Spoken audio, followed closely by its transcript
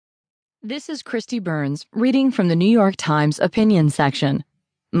This is Christy Burns reading from the New York Times opinion section.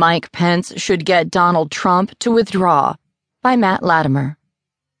 Mike Pence should get Donald Trump to withdraw, by Matt Latimer.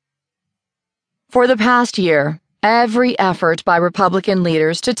 For the past year, every effort by Republican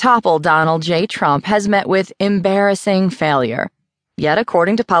leaders to topple Donald J. Trump has met with embarrassing failure. Yet,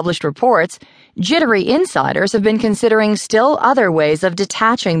 according to published reports, jittery insiders have been considering still other ways of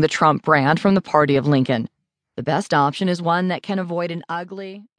detaching the Trump brand from the party of Lincoln. The best option is one that can avoid an ugly